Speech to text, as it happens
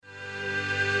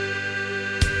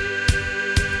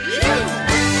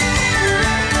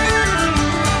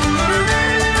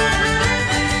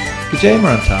Jay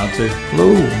Marantatu.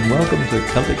 Hello and welcome to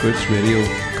Celtic Roots Radio,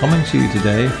 coming to you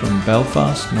today from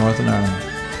Belfast, Northern Ireland.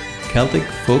 Celtic,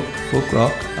 folk, folk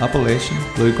rock, Appalachian,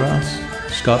 bluegrass,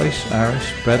 Scottish,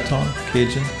 Irish, Breton,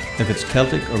 Cajun. If it's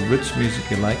Celtic or roots music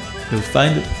you like, you'll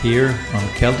find it here on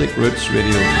Celtic Roots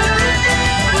Radio.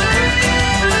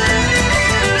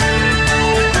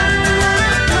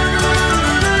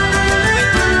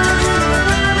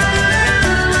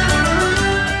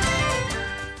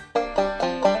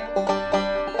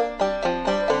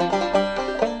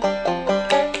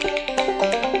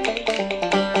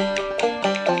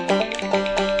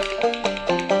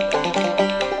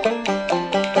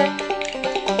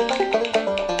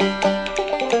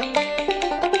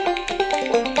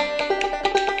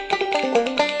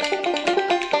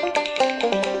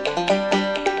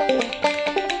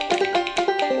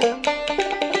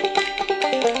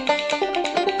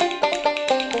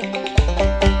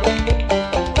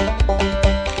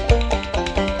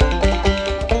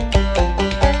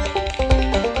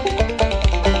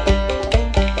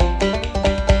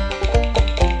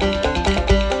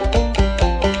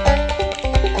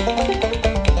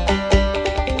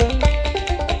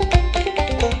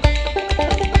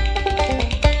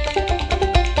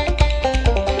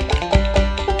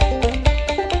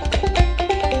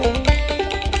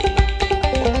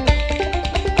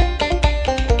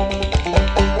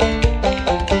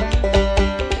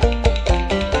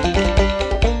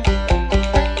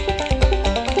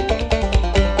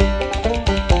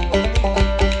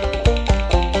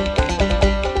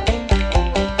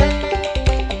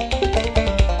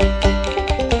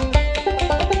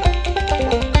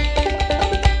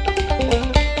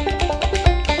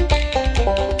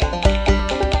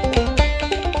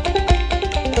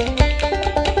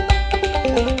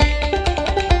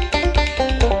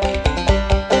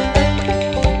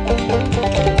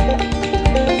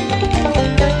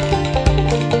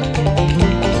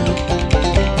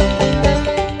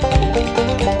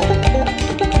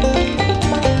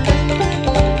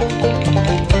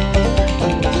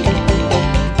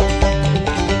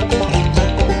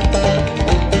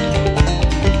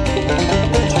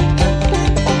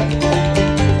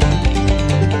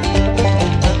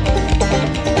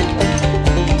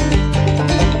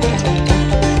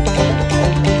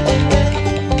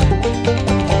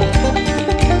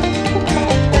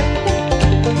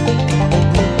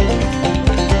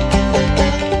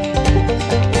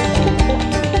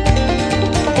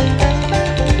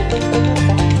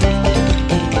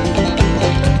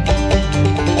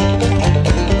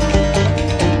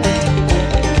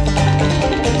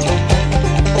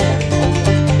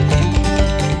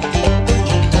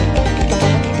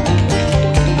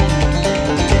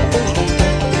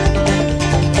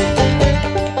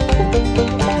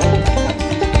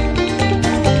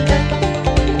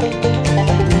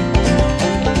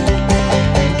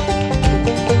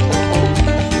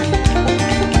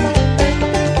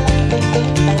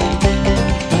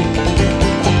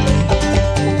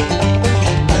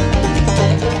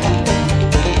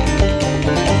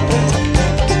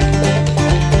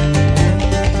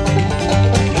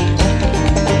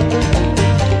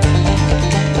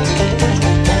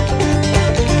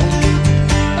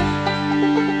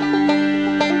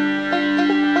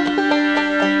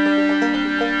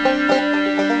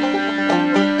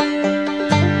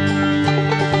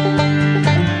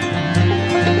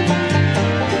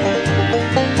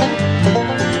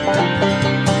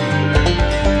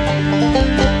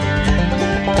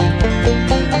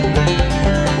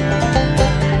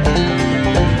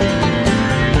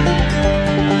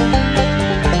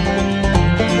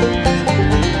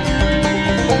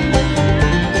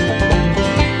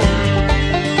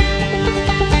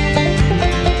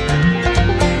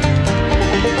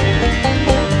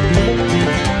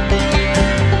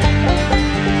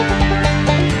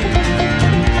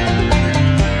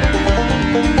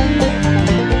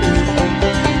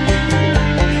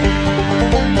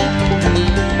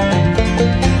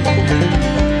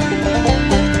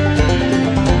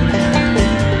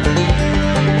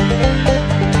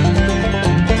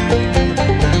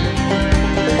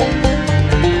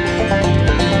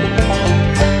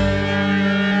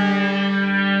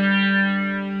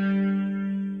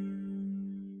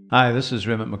 Hi, this is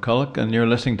Raymond McCulloch and you're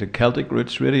listening to Celtic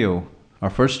Roots Radio. Our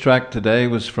first track today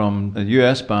was from a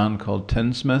US band called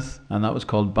Tinsmith, and that was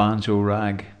called Banjo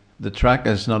Rag. The track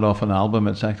is not off an album,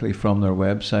 it's actually from their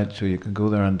website, so you can go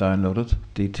there and download it.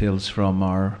 Details from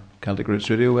our Celtic Roots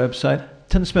Radio website.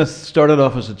 Tinsmith started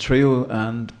off as a trio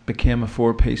and became a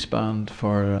four-piece band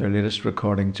for their latest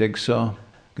recording, Jigsaw.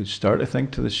 Good start, I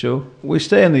think, to the show. We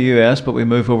stay in the US, but we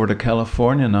move over to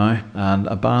California now, and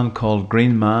a band called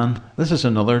Green Man. This is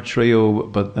another trio,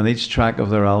 but in each track of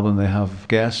their album they have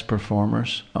guest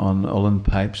performers on uilleann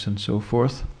pipes and so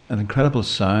forth. An incredible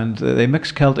sound. They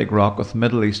mix Celtic rock with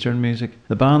Middle Eastern music.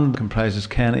 The band comprises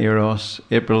Ken Eros,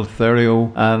 April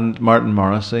Theriot and Martin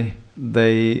Morrissey.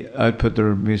 They output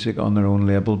their music on their own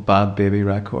label, Bad Baby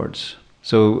Records.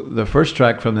 So the first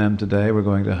track from them today, we're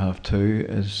going to have two,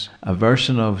 is a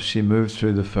version of She Moves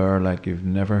Through the Fair Like You've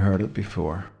Never Heard It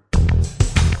Before.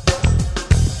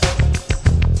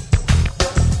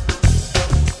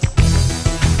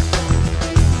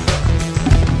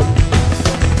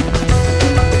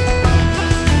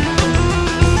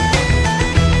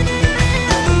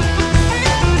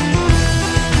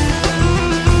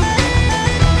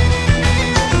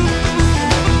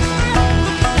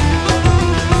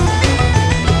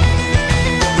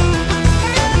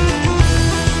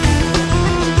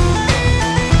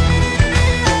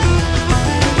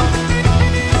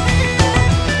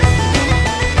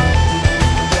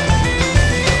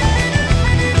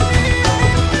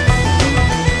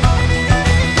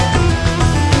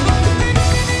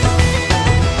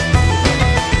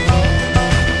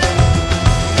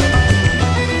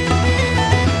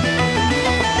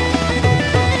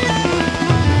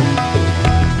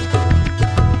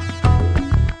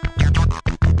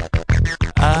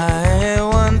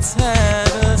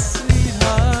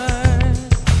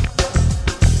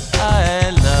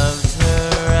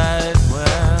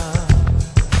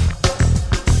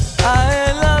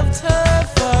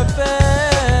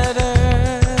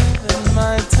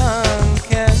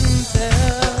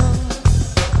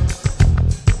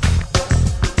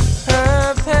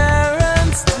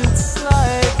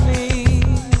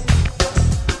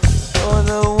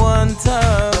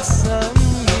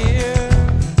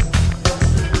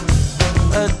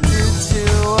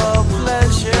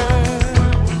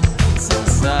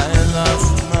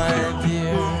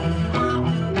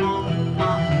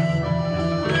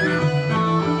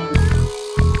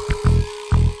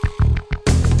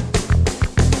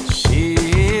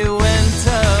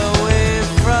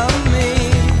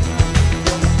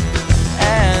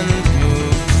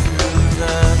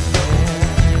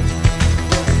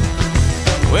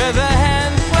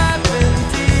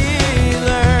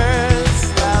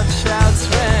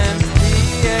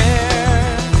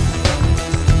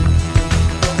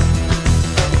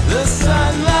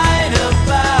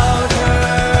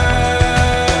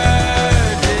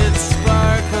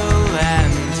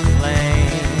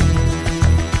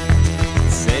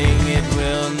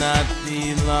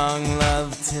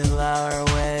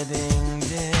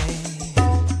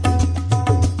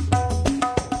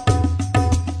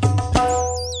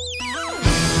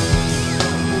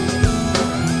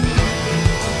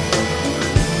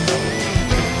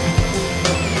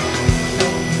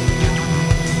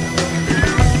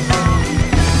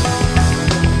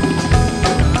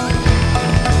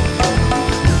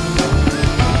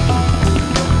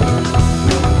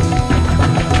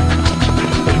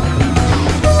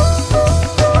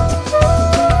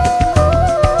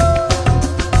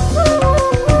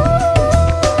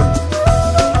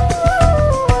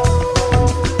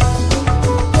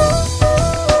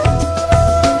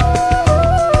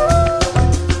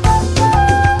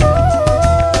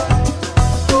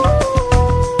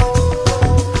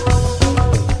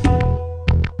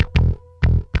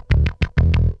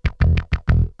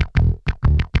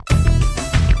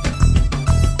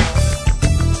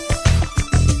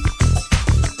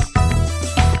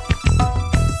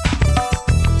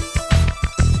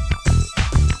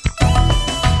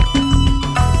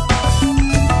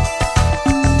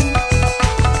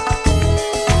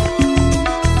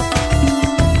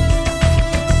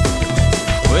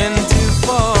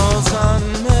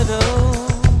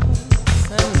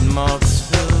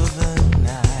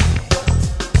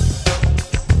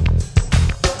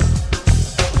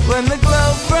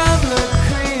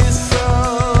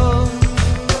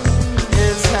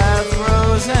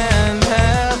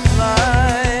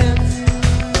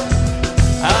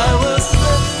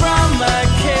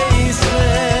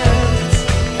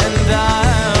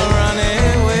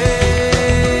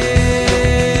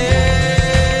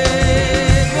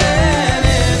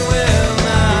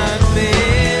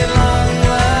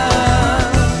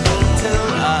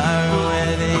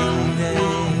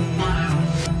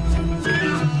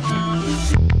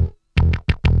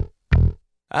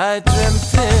 I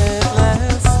dreamt it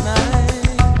last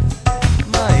night.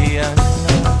 My young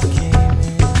love came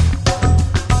in.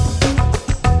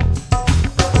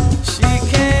 She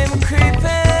came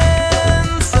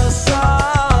creeping so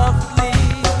softly.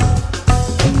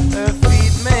 Her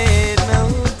feet made no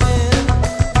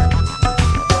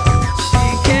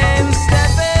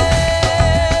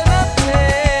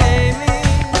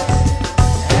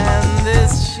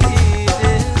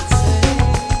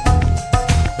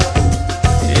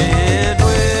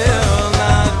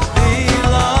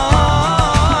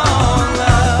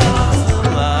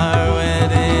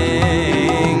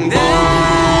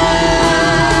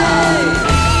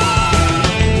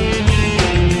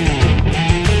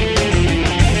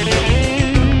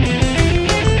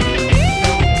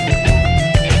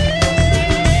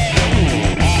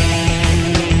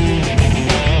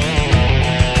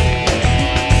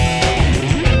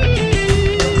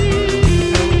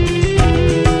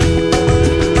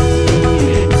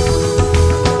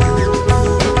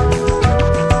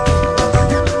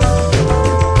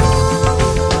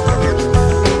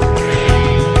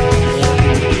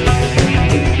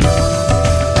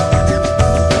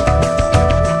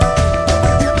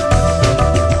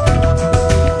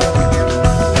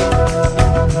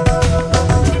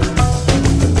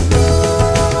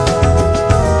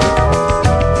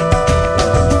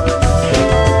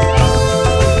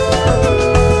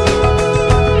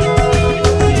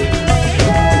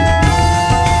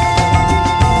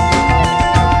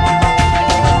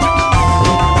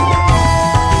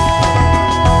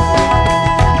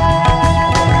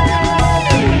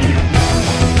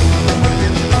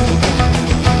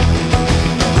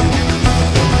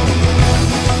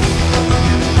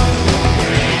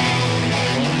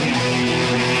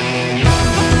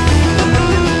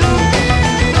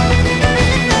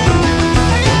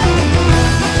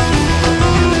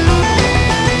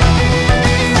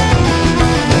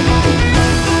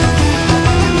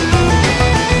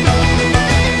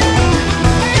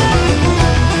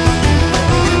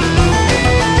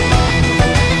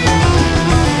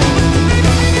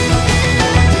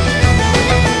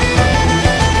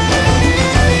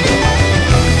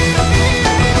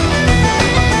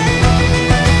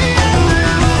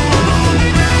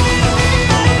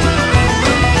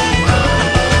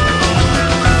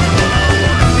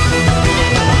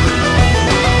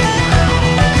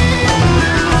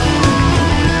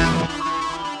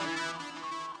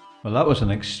Well, that was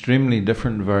an extremely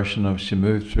different version of She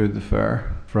Moved Through the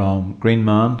Fair from Green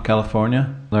Man,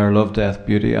 California, their Love, Death,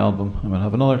 Beauty album. And we'll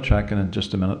have another track in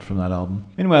just a minute from that album.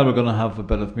 Meanwhile, we're going to have a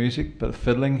bit of music, a bit of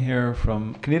fiddling here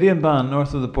from a Canadian band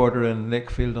north of the border in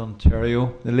Lakefield,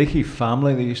 Ontario. The Leakey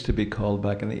Family, they used to be called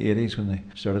back in the 80s when they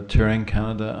started touring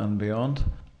Canada and beyond.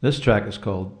 This track is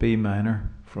called B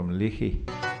Minor from Leakey.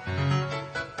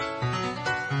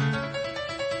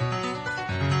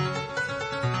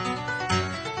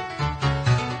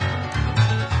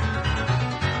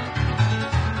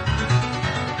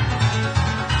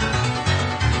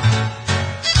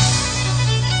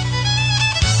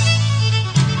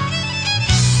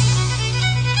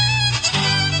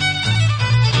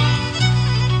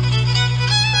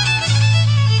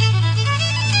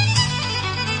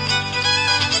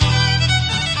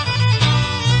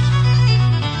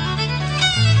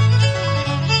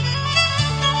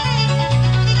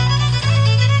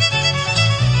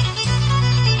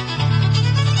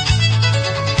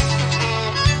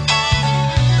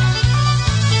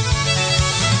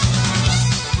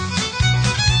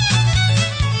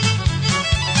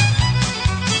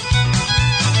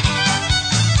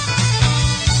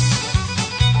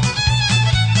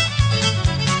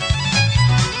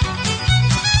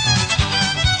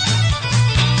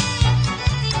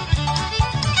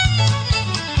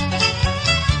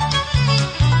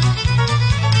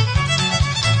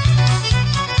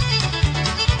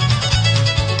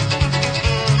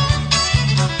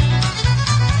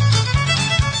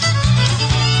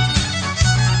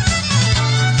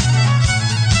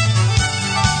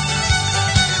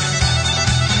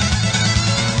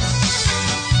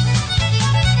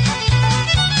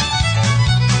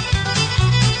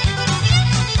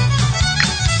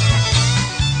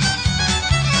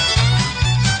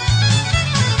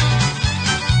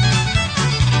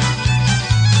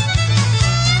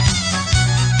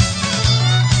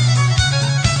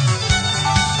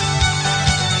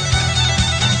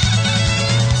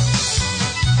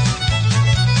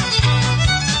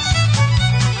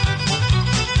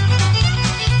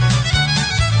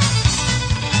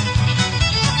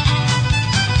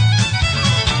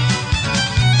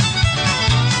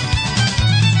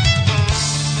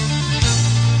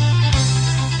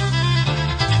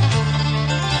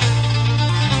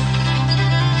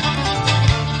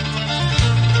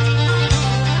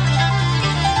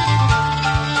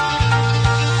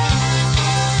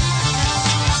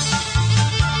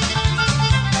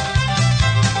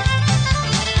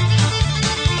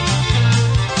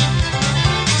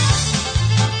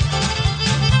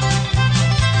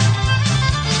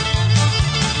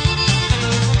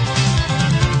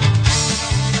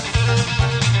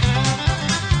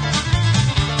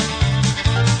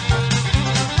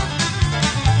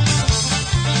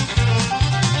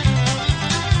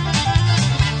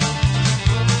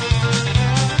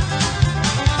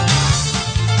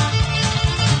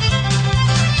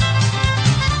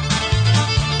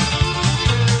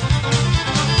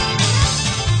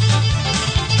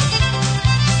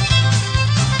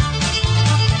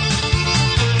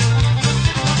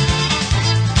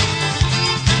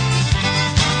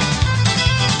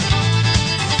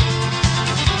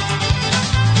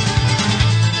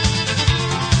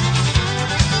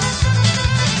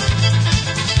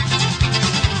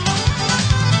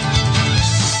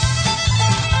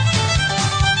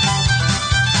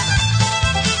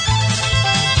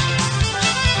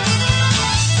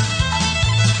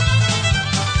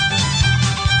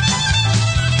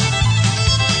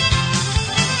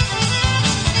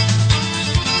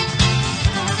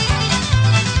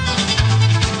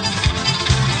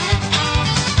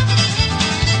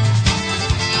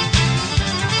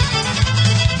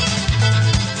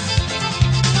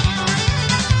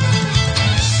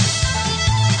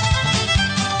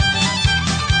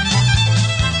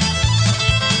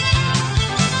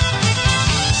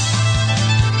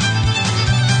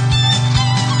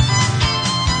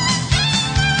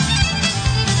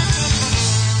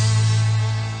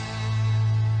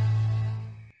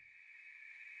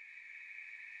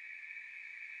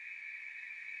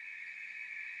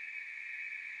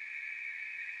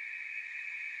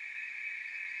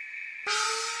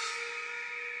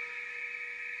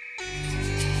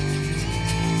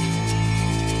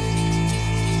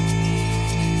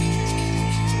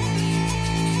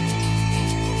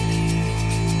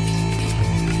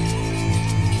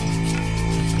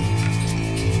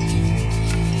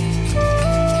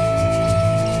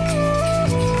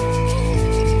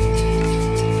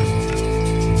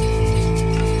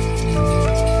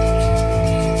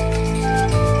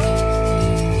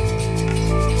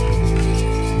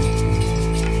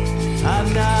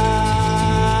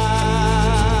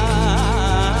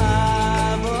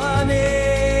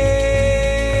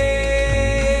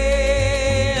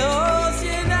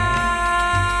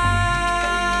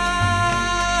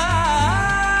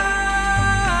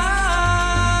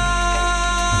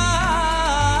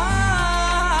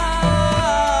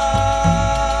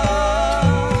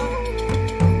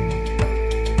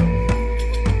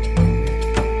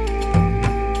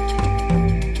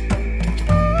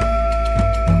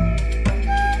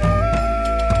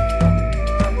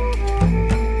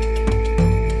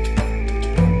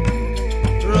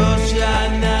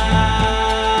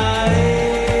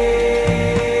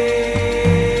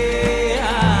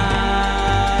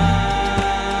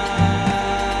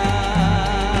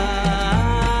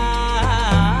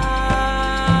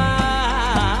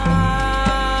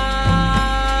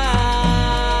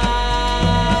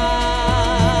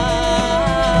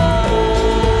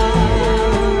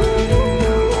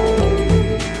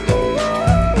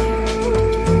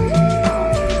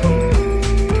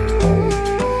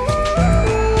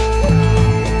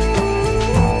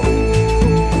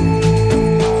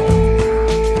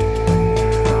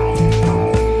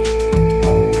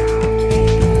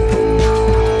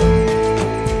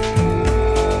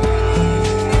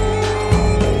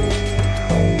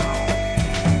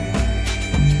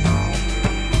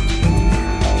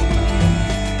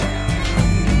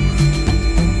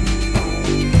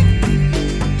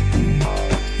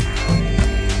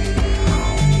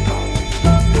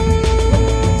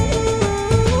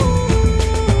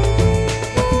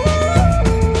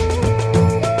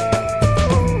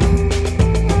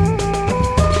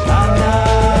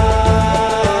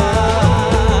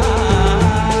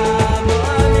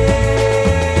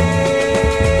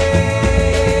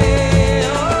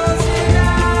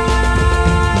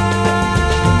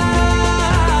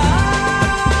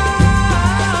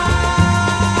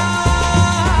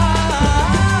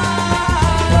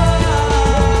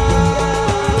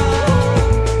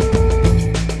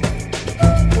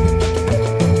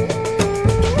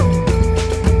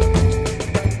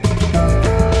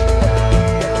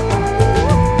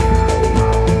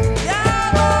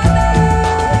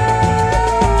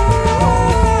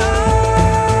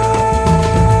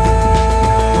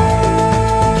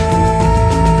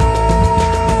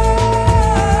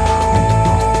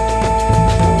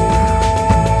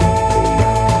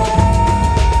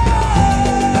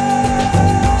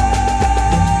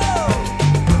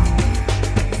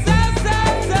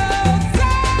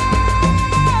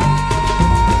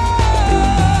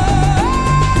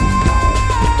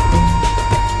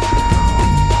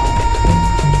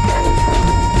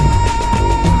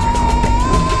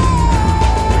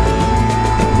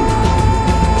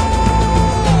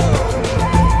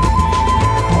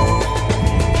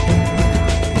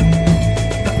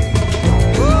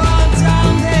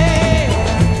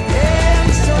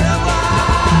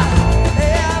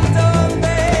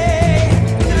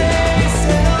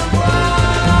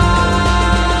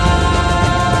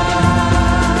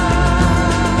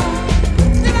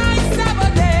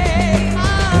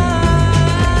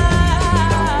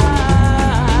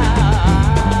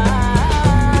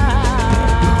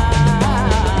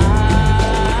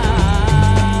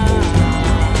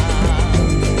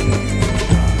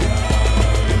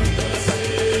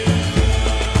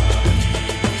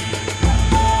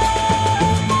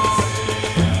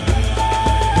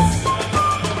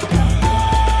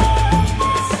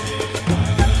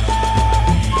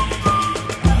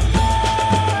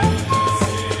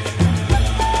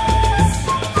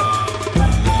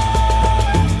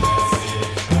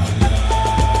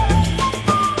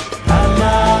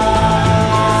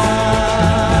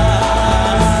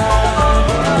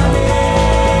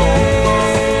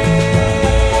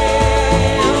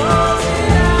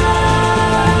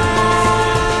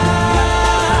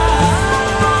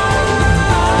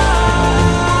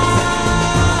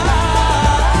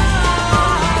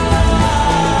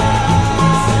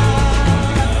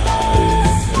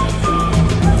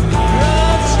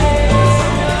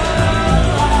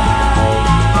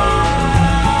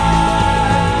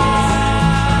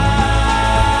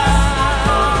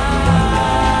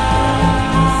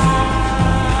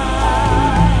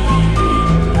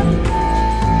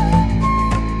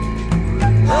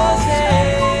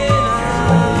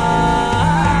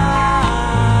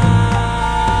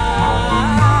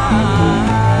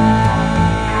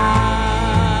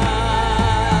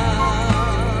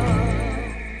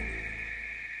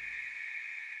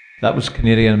 That was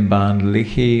Canadian band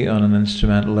Leahy on an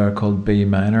instrumental there called B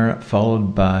minor,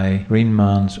 followed by Green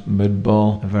Man's Mood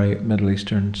Ball, a very Middle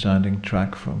Eastern sounding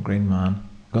track from Green Man.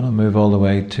 I'm going to move all the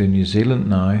way to New Zealand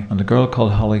now, and a girl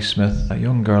called Holly Smith, a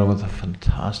young girl with a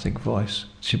fantastic voice.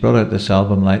 She brought out this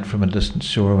album Light from a Distant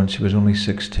Shore when she was only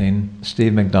 16.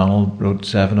 Steve MacDonald wrote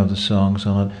 7 of the songs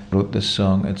on it, wrote this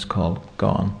song, it's called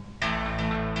Gone.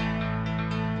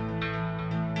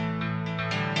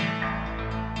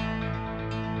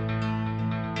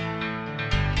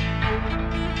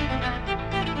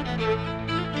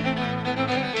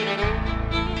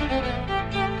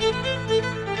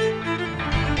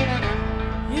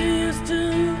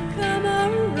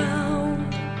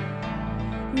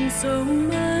 So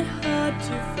my heart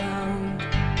you found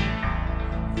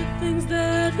the things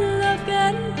that love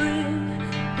can bring,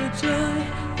 the joy,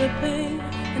 the pain,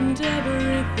 and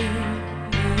everything.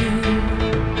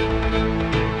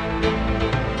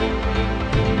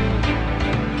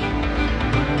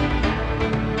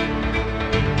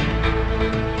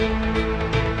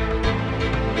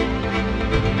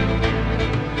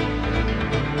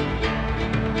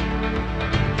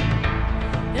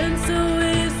 And so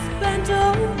we spent a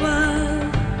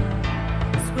while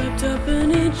swept up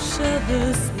in each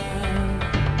other's smile.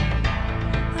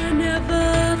 I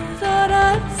never thought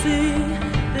I'd see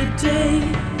the day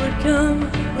would come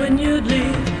when you'd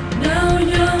leave. Now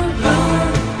you're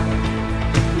gone,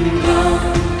 gone,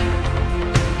 gone.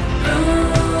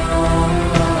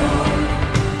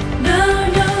 Now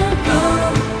you're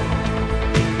gone,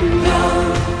 gone,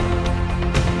 gone.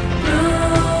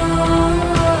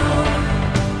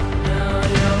 Now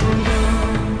you're gone.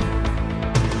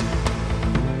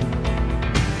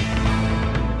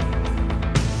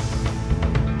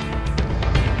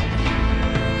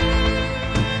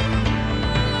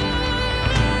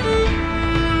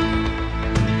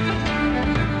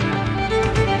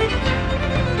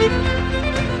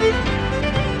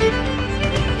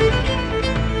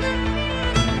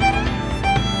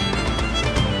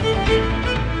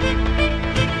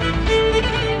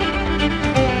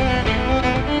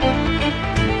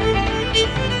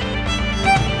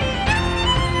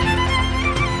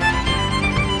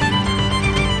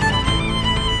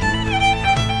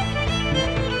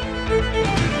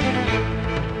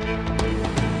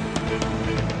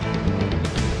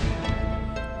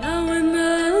 Now in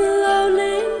the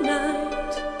lonely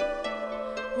night,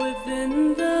 within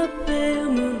the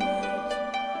pale moonlight,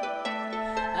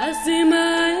 I see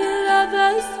my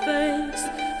lover's face.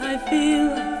 I feel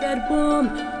that warm,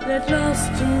 that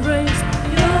lost embrace.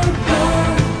 You're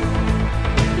gone,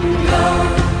 gone,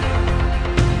 gone.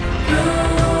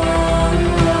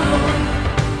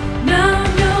 Now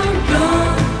you're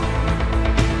gone,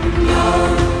 gone, gone.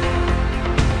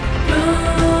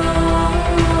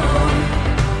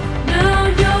 Now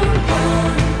you're gone,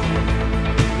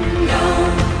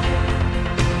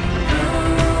 gone,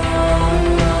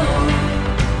 gone. Now you're gone, gone, gone. Now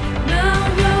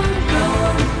you're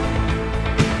gone.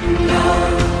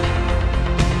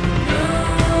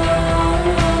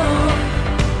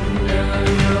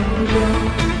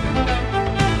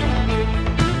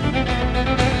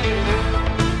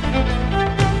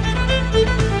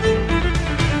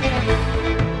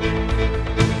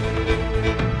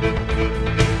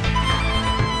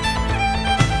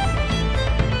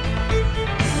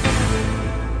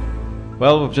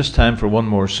 Well, we've just time for one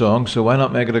more song, so why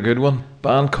not make it a good one?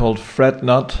 Band called Fret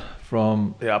Not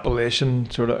from the Appalachian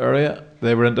sort of area.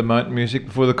 They were into mountain music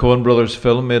before the Coen Brothers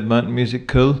film made mountain music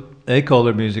cool. They call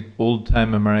their music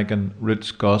old-time American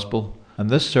roots gospel, and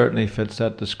this certainly fits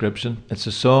that description. It's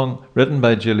a song written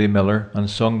by Julie Miller and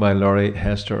sung by Laurie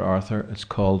Hester Arthur. It's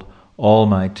called All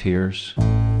My Tears.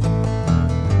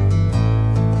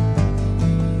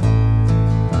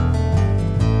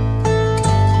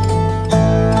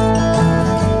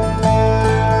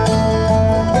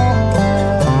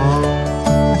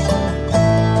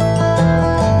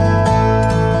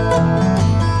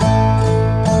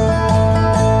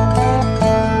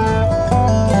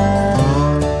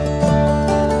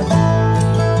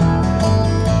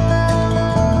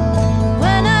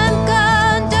 When I'm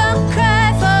gone, don't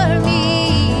cry for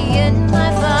me. In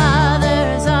my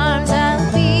Father's arms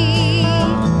I'll be.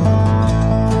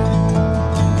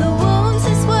 The wounds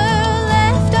this world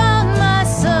left on my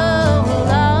soul,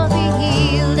 I'll be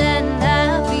healed and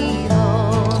I'll be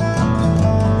whole.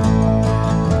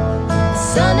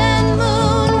 Sun and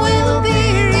moon will be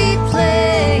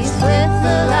replaced with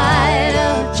the light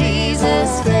of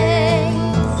Jesus' face.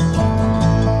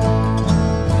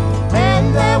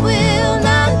 And I will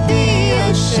not be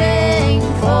ashamed,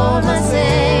 for my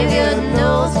Savior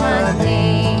knows my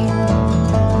name.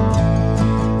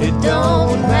 It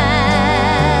don't matter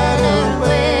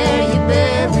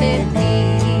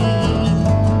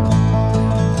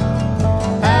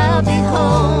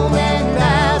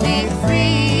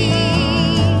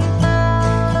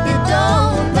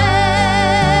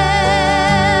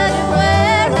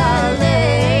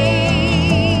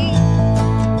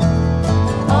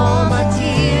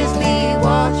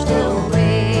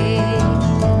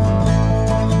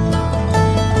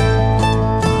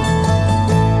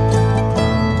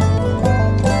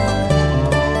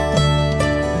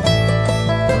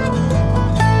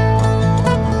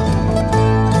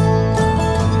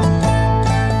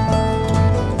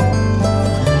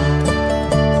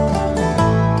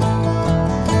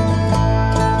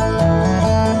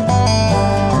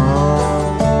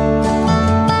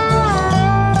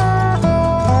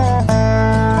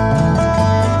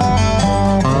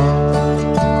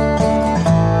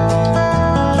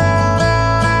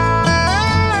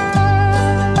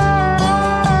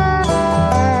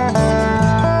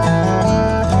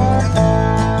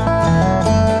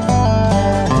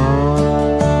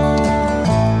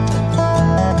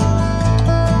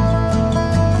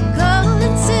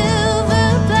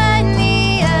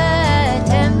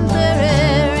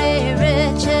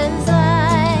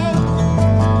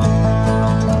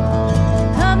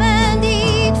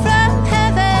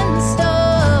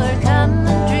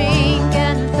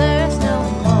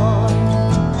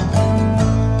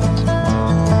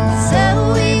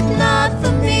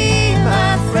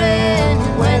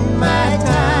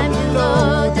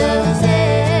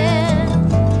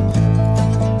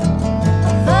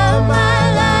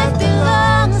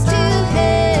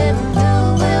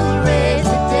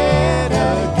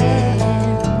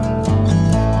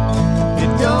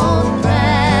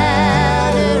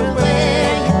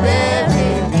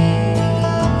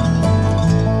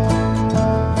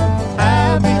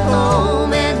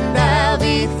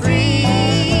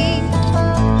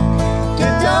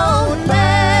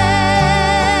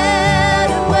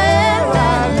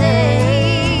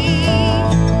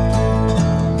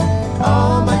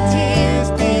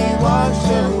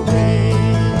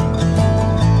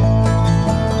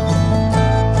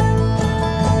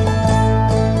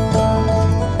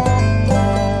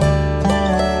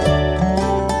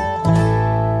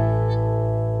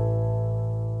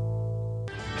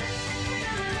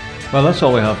Well, that's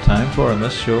all we have time for in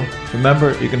this show.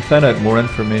 Remember, you can find out more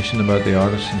information about the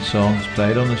artists and songs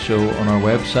played on the show on our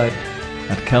website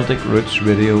at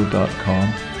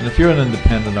celticrootsradio.com. And if you're an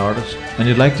independent artist and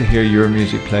you'd like to hear your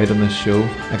music played on this show,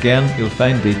 again, you'll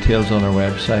find details on our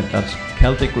website. That's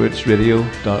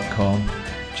celticrootsradio.com.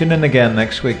 Tune in again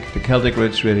next week to Celtic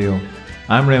Roots Radio.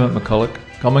 I'm Raymond McCulloch,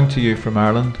 coming to you from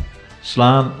Ireland.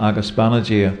 Slán agus Banna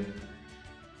Dia.